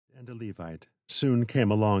and a Levite soon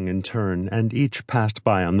came along in turn, and each passed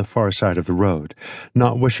by on the far side of the road,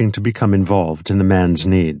 not wishing to become involved in the man's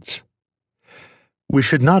needs. We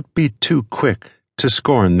should not be too quick to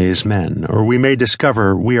scorn these men, or we may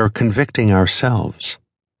discover we are convicting ourselves.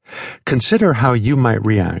 Consider how you might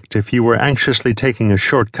react if you were anxiously taking a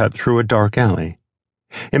shortcut through a dark alley.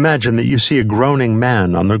 Imagine that you see a groaning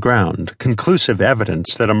man on the ground, conclusive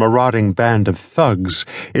evidence that a marauding band of thugs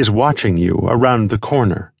is watching you around the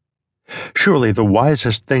corner. Surely the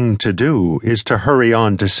wisest thing to do is to hurry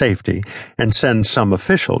on to safety and send some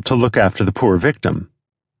official to look after the poor victim.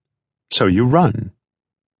 So you run.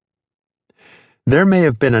 There may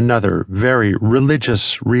have been another, very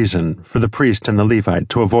religious reason for the priest and the Levite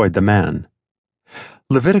to avoid the man.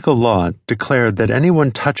 Levitical law declared that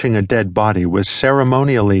anyone touching a dead body was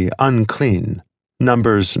ceremonially unclean,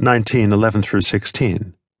 Numbers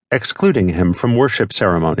 19:11-16, excluding him from worship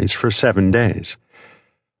ceremonies for 7 days.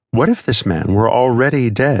 What if this man were already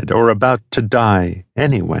dead or about to die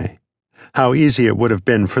anyway? How easy it would have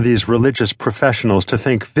been for these religious professionals to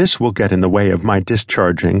think this will get in the way of my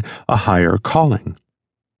discharging a higher calling.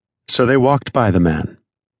 So they walked by the man.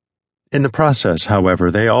 In the process,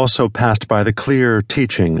 however, they also passed by the clear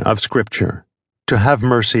teaching of Scripture, to have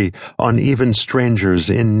mercy on even strangers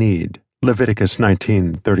in need, Leviticus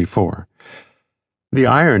 19:34. The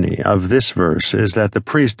irony of this verse is that the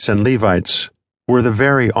priests and Levites were the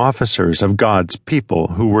very officers of God's people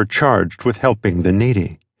who were charged with helping the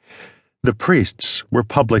needy. The priests were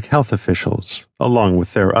public health officials, along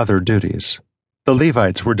with their other duties. The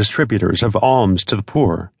Levites were distributors of alms to the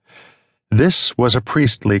poor. This was a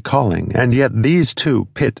priestly calling, and yet these two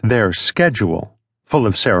pit their schedule, full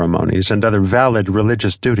of ceremonies and other valid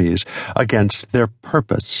religious duties, against their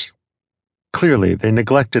purpose. Clearly, they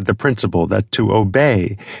neglected the principle that to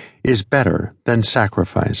obey is better than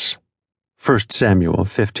sacrifice. 1 Samuel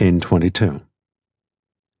 15:22.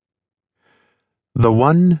 The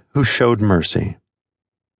one who showed mercy.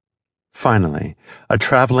 Finally, a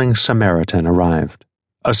traveling Samaritan arrived,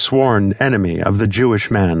 a sworn enemy of the Jewish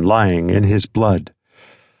man lying in his blood.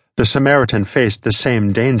 The Samaritan faced the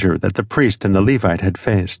same danger that the priest and the Levite had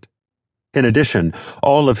faced. In addition,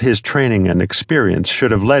 all of his training and experience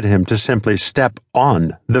should have led him to simply step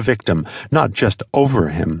on the victim, not just over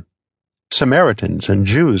him. Samaritans and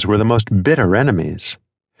Jews were the most bitter enemies.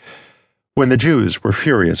 When the Jews were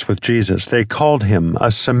furious with Jesus, they called him a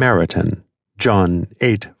Samaritan, John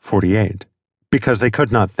 8:48, because they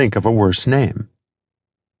could not think of a worse name.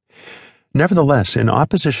 Nevertheless, in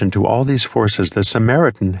opposition to all these forces, the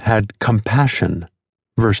Samaritan had compassion,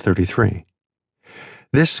 verse 33.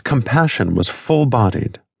 This compassion was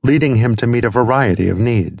full-bodied, leading him to meet a variety of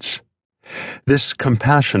needs. This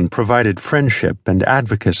compassion provided friendship and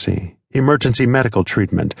advocacy, emergency medical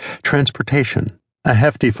treatment, transportation, a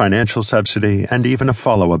hefty financial subsidy, and even a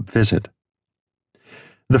follow-up visit.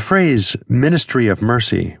 The phrase ministry of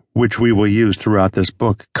mercy, which we will use throughout this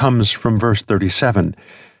book, comes from verse 37,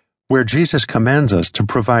 where Jesus commands us to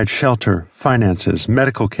provide shelter, finances,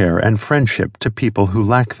 medical care, and friendship to people who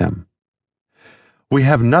lack them. We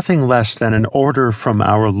have nothing less than an order from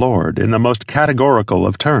our Lord in the most categorical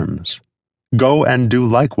of terms. Go and do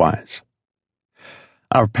likewise.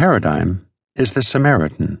 Our paradigm is the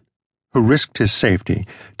Samaritan, who risked his safety,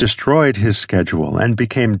 destroyed his schedule, and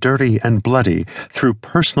became dirty and bloody through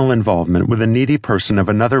personal involvement with a needy person of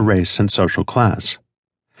another race and social class.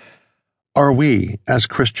 Are we, as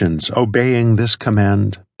Christians, obeying this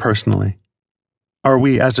command personally? Are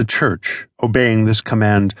we, as a church, obeying this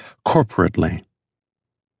command corporately?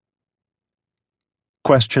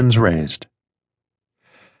 Questions raised.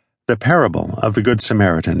 The parable of the Good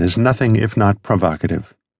Samaritan is nothing if not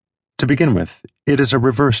provocative. To begin with, it is a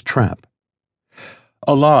reverse trap.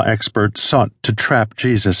 A law expert sought to trap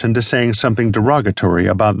Jesus into saying something derogatory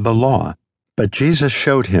about the law, but Jesus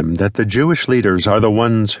showed him that the Jewish leaders are the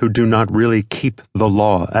ones who do not really keep the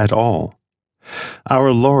law at all.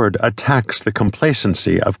 Our Lord attacks the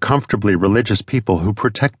complacency of comfortably religious people who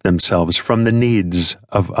protect themselves from the needs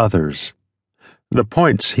of others. The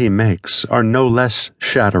points he makes are no less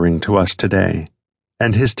shattering to us today,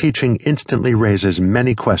 and his teaching instantly raises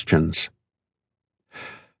many questions.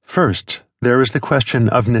 First, there is the question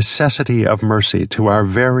of necessity of mercy to our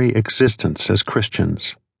very existence as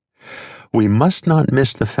Christians. We must not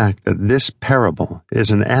miss the fact that this parable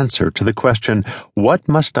is an answer to the question, what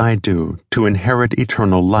must I do to inherit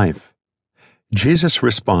eternal life? Jesus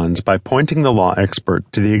responds by pointing the law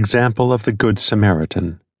expert to the example of the Good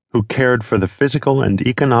Samaritan, who cared for the physical and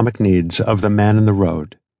economic needs of the man in the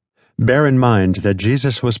road. Bear in mind that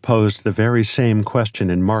Jesus was posed the very same question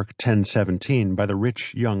in Mark 10:17 by the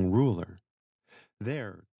rich young ruler. There,